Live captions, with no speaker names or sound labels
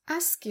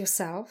ask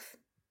yourself,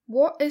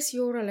 what is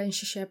your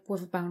relationship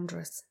with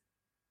boundaries?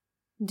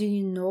 Do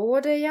you know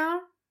what they are?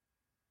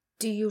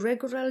 Do you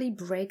regularly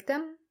break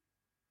them?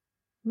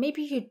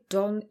 Maybe you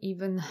don't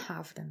even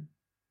have them.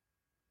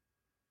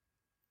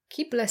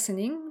 Keep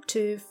listening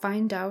to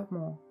find out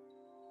more.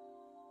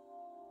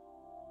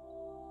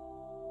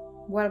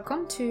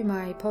 Welcome to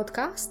my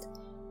podcast,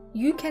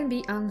 You Can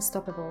Be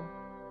Unstoppable.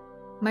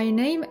 My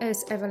name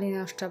is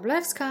Ewelina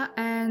Szczablewska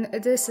and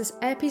this is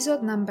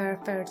episode number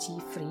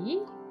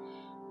 33,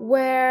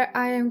 where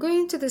I am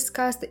going to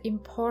discuss the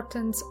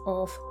importance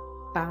of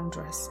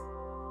boundaries.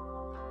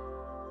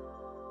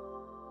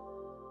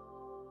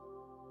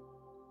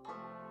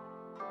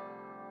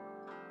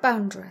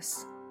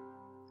 Boundaries.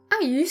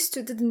 I used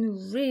to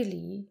didn't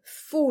really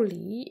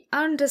fully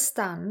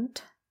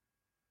understand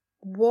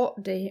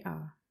what they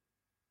are.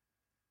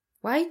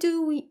 Why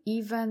do we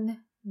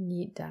even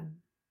need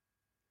them?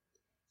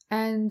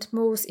 And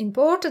most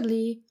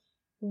importantly,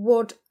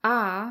 what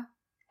are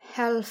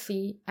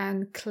healthy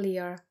and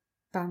clear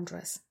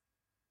boundaries?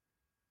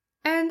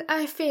 And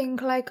I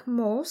think, like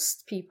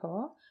most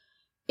people,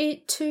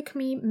 it took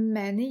me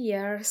many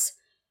years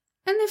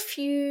and a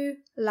few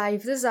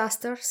life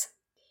disasters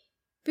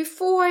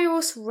before I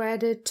was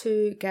ready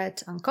to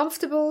get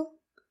uncomfortable,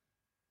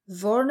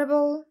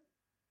 vulnerable,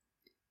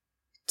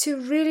 to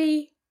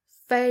really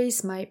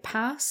face my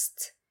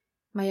past,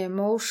 my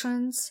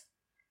emotions,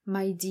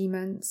 my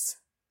demons,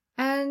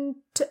 and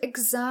to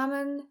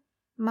examine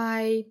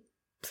my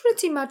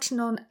pretty much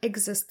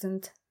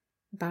non-existent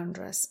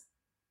boundaries.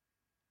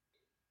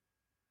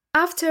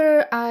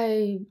 After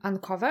I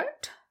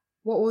uncovered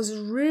what was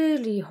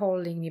really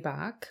holding me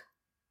back,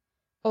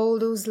 all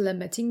those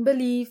limiting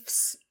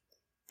beliefs,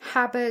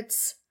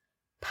 habits,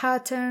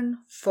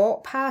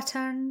 thought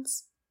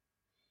patterns,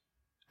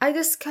 I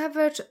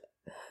discovered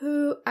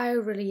who I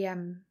really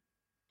am,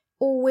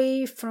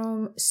 away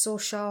from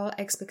social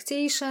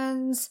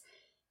expectations,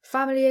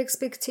 family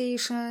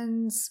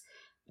expectations,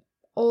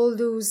 all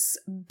those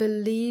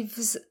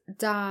beliefs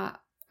that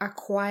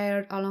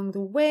acquired along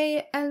the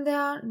way, and they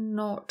are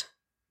not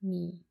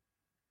me.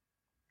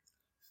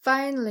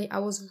 Finally, I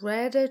was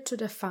ready to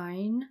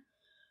define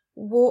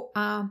what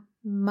are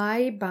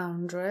my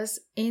boundaries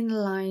in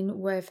line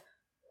with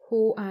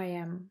who I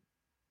am.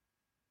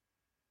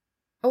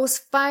 I was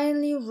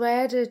finally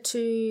ready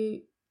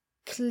to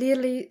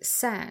clearly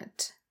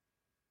set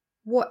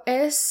what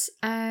is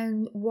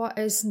and what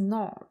is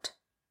not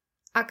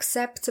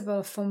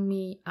acceptable for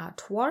me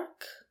at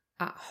work,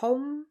 at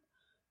home,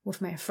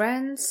 with my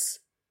friends,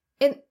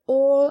 in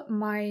all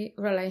my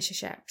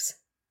relationships.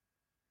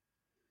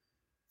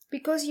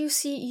 Because you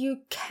see,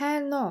 you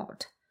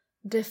cannot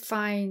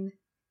define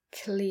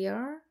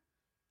clear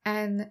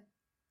and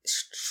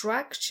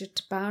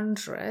structured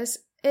boundaries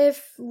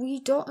if we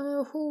don't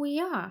know who we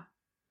are,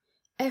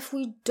 if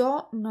we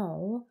don't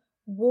know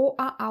what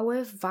are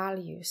our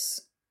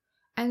values,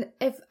 and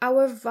if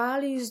our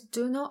values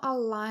do not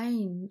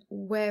align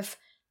with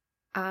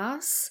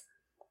us,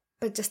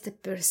 but just the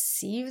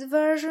perceived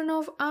version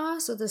of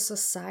us or the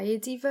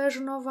society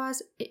version of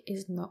us, it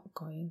is not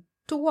going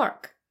to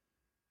work.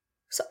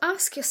 So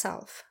ask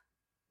yourself,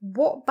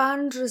 what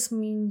boundaries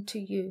mean to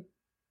you?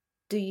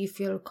 Do you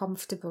feel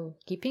comfortable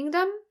keeping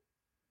them?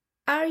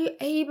 Are you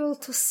able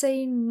to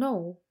say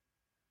no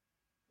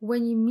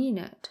when you mean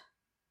it?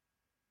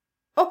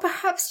 Or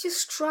perhaps you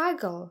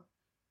struggle.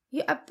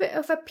 You're a bit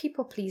of a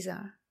people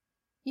pleaser.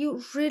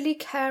 You really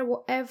care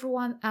what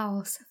everyone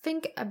else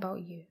think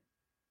about you.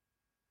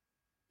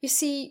 You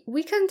see,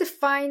 we can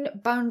define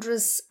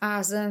boundaries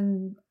as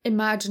an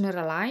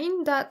imaginary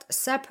line that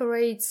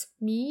separates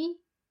me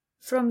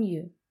from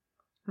you.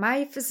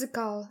 My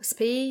physical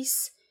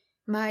space,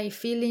 my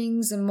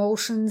feelings,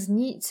 emotions,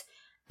 needs,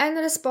 and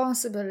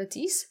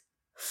responsibilities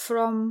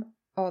from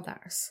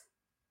others.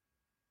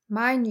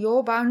 Mind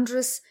your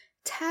boundaries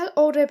tell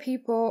other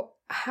people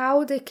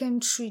how they can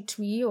treat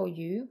me or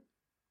you,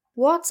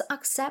 what's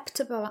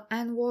acceptable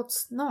and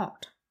what's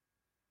not.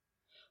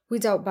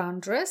 Without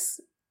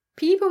boundaries,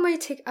 people may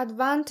take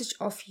advantage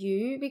of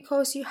you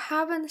because you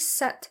haven't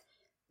set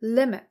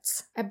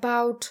limits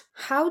about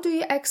how do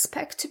you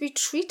expect to be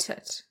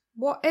treated,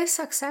 what is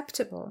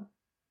acceptable.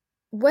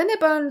 When a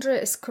boundary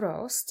is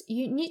crossed,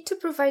 you need to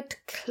provide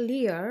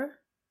clear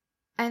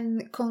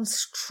and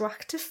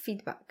constructive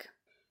feedback.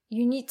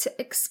 You need to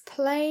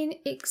explain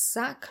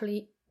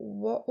exactly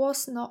what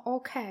was not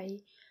okay,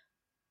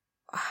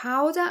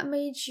 how that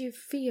made you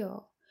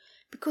feel,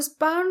 because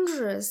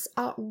boundaries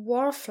are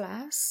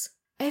worthless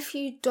if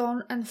you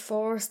don't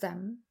enforce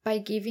them by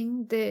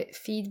giving the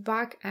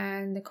feedback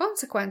and the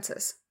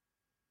consequences.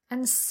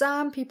 And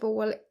some people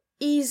will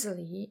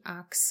easily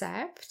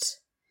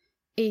accept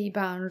a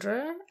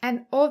boundary,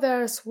 and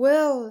others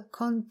will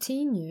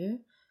continue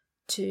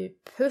to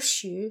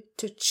push you,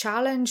 to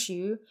challenge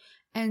you,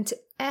 and to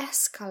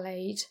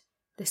escalate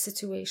the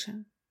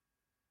situation.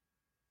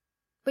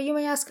 But you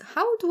may ask,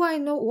 how do I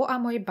know what are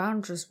my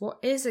boundaries? What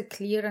is a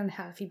clear and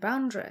healthy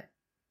boundary?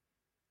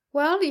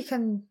 Well, you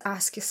can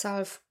ask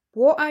yourself,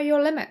 what are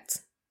your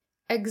limits?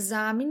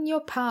 examine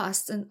your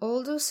past and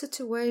all those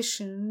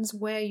situations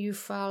where you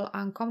felt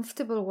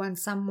uncomfortable when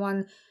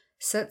someone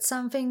said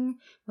something,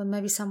 when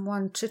maybe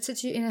someone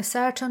treated you in a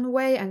certain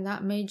way and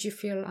that made you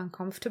feel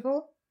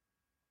uncomfortable.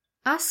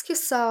 Ask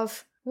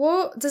yourself,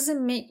 what does it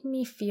make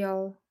me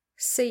feel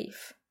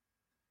safe?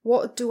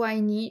 What do I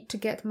need to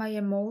get my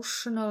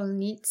emotional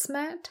needs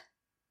met?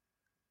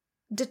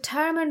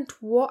 Determine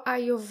what are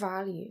your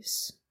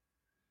values.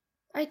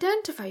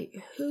 Identify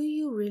who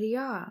you really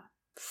are.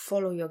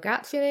 Follow your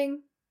gut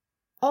feeling.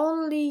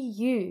 Only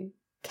you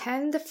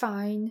can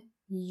define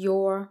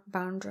your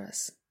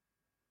boundaries.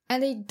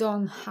 And they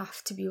don't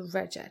have to be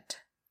rigid.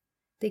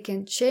 They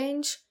can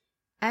change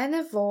and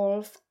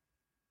evolve.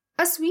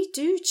 As we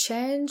do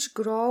change,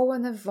 grow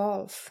and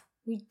evolve,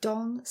 we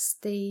don't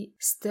stay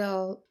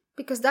still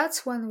because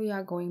that's when we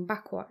are going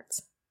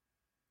backwards.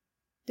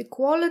 The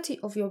quality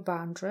of your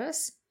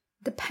boundaries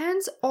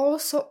depends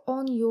also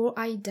on your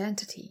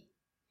identity.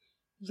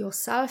 Your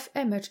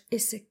self-image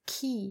is a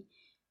key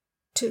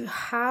to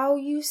how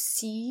you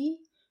see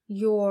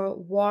your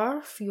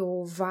worth,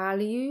 your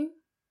value,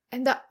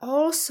 and that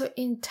also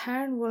in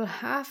turn will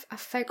have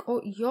effect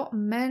on your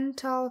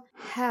mental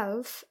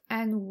health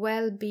and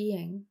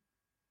well-being.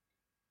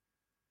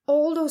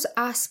 All those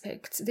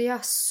aspects, they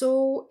are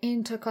so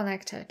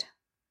interconnected.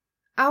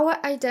 Our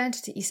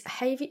identity is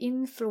heavily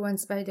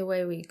influenced by the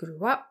way we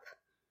grew up,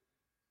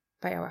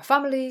 by our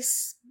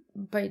families,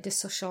 by the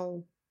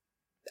social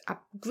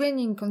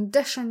upbringing,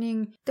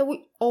 conditioning that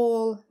we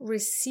all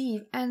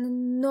receive,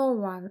 and no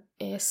one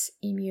is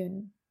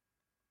immune.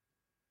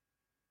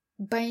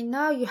 By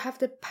now you have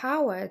the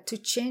power to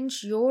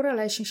change your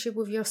relationship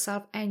with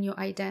yourself and your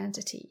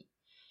identity.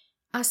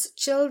 As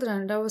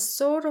children, that was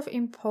sort of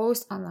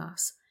imposed on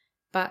us,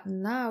 but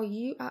now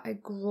you are a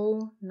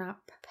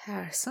grown-up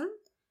person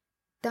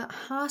that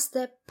has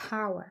the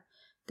power,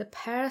 the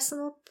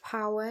personal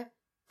power,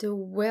 the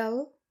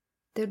will,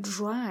 the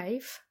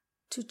drive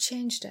to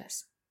change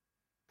this.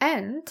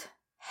 And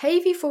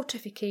heavy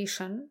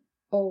fortification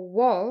or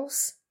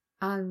walls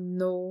are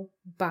no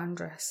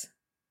boundaries.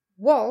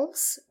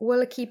 Walls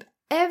will keep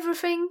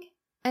everything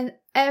and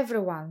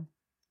everyone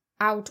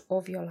out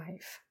of your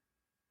life.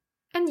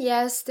 And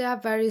yes, there are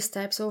various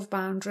types of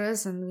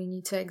boundaries and we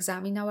need to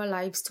examine our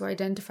lives to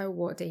identify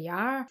what they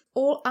are.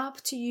 All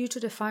up to you to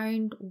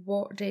define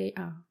what they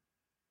are.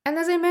 And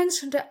as I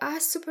mentioned, they are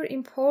super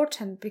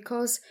important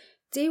because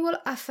they will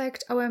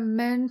affect our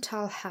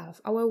mental health,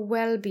 our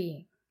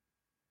well-being.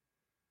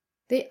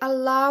 They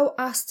allow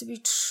us to be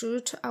true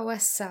to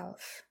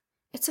ourselves.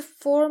 It's a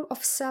form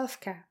of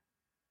self-care.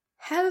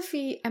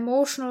 Healthy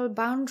emotional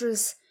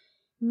boundaries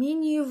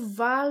mean you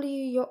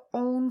value your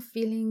own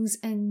feelings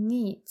and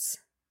needs.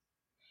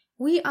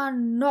 We are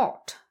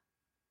not,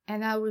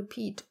 and I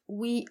repeat,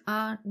 we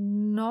are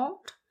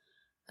not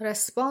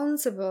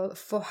responsible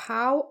for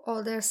how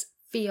others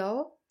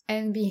feel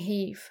and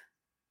behave.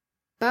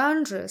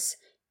 Boundaries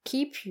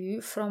keep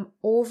you from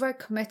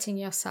overcommitting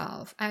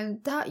yourself,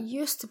 and that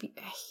used to be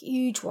a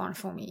huge one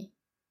for me.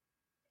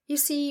 You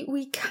see,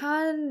 we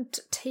can't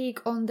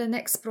take on the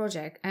next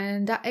project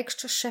and that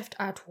extra shift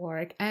at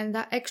work and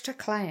that extra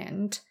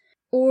client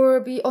or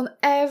be on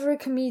every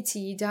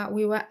committee that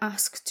we were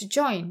asked to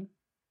join.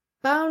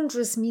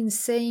 Boundaries mean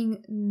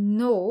saying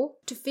no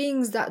to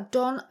things that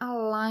don't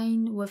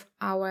align with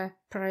our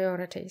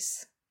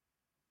priorities.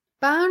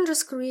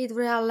 Boundaries create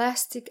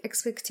realistic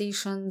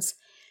expectations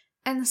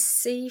and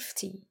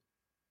safety.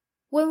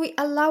 When we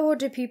allow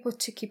other people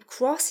to keep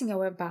crossing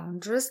our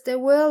boundaries, they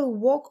will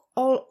walk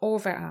all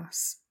over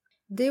us.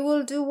 They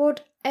will do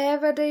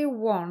whatever they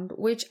want,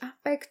 which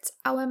affects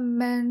our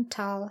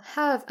mental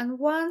health. And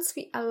once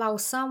we allow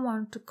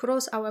someone to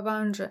cross our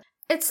boundary,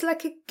 it's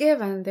like a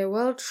given they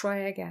will try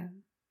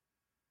again.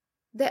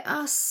 There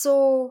are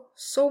so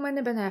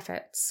many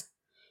benefits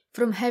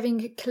from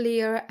having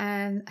clear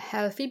and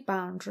healthy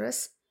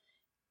boundaries,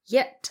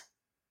 yet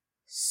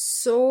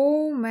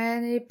so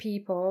many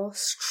people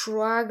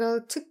struggle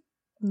to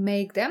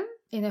make them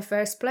in the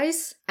first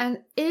place, and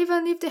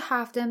even if they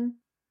have them,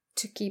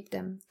 to keep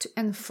them, to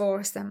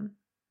enforce them,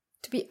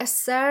 to be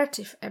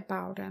assertive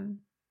about them.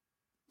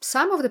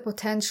 Some of the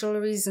potential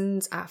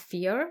reasons are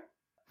fear,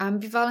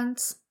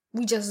 ambivalence,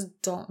 we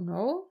just don't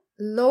know,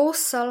 low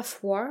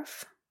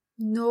self-worth,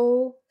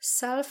 no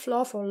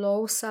self-love or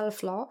low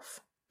self-love,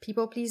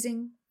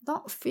 people-pleasing,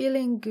 not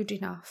feeling good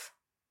enough.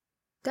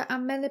 There are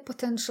many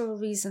potential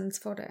reasons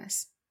for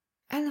this.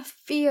 And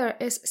fear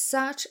is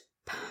such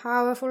a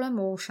powerful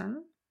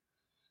emotion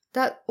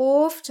that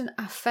often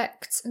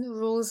affects and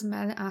rules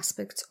many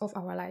aspects of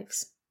our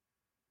lives.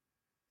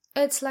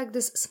 It's like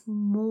this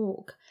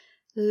smoke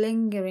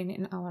lingering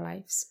in our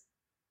lives.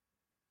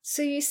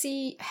 So you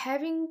see,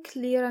 having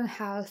clear and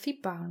healthy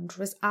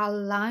boundaries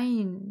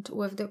aligned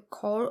with the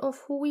core of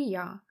who we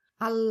are,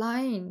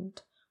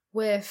 aligned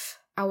with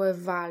our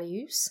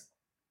values,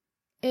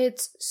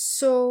 it's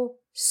so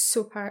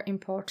super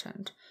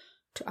important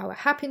to our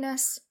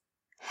happiness,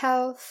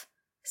 health,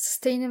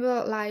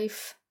 sustainable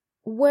life,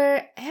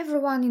 where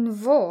everyone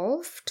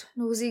involved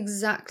knows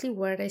exactly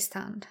where they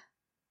stand.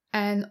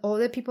 and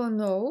other people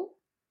know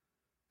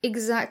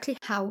exactly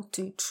how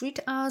to treat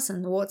us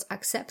and what's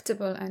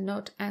acceptable and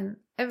not, and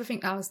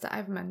everything else that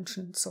I've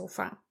mentioned so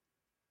far.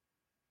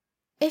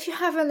 If you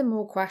have any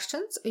more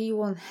questions or you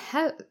want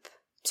help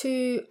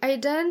to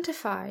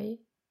identify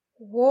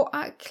what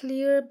are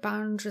clear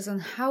boundaries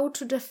and how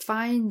to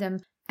define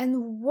them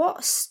and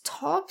what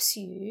stops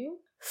you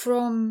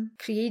from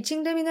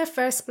creating them in the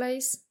first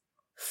place,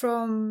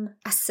 from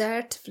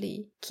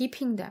assertively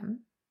keeping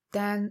them,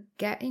 then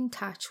get in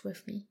touch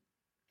with me.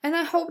 And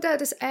I hope that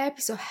this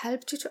episode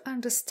helped you to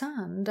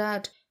understand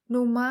that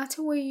no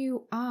matter where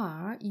you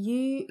are,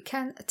 you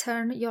can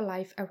turn your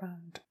life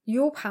around.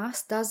 Your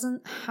past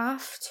doesn't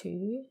have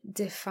to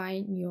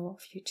define your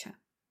future.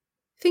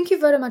 Thank you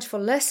very much for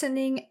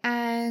listening,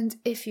 and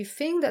if you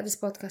think that this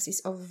podcast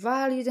is of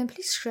value, then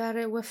please share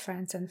it with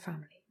friends and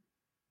family.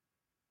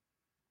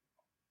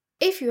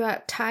 If you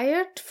are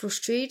tired,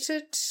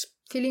 frustrated,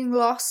 feeling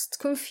lost,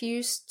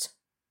 confused,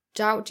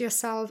 doubt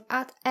yourself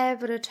at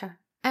every turn,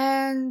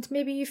 and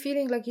maybe you're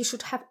feeling like you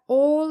should have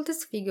all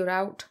this figured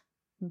out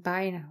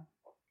by now,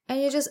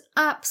 and you just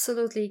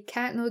absolutely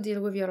cannot deal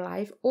with your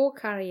life or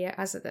career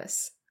as it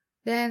is,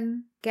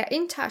 then get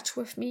in touch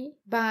with me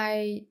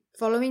by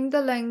following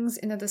the links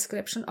in the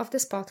description of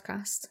this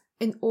podcast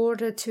in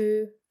order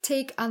to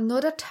take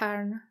another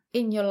turn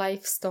in your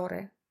life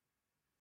story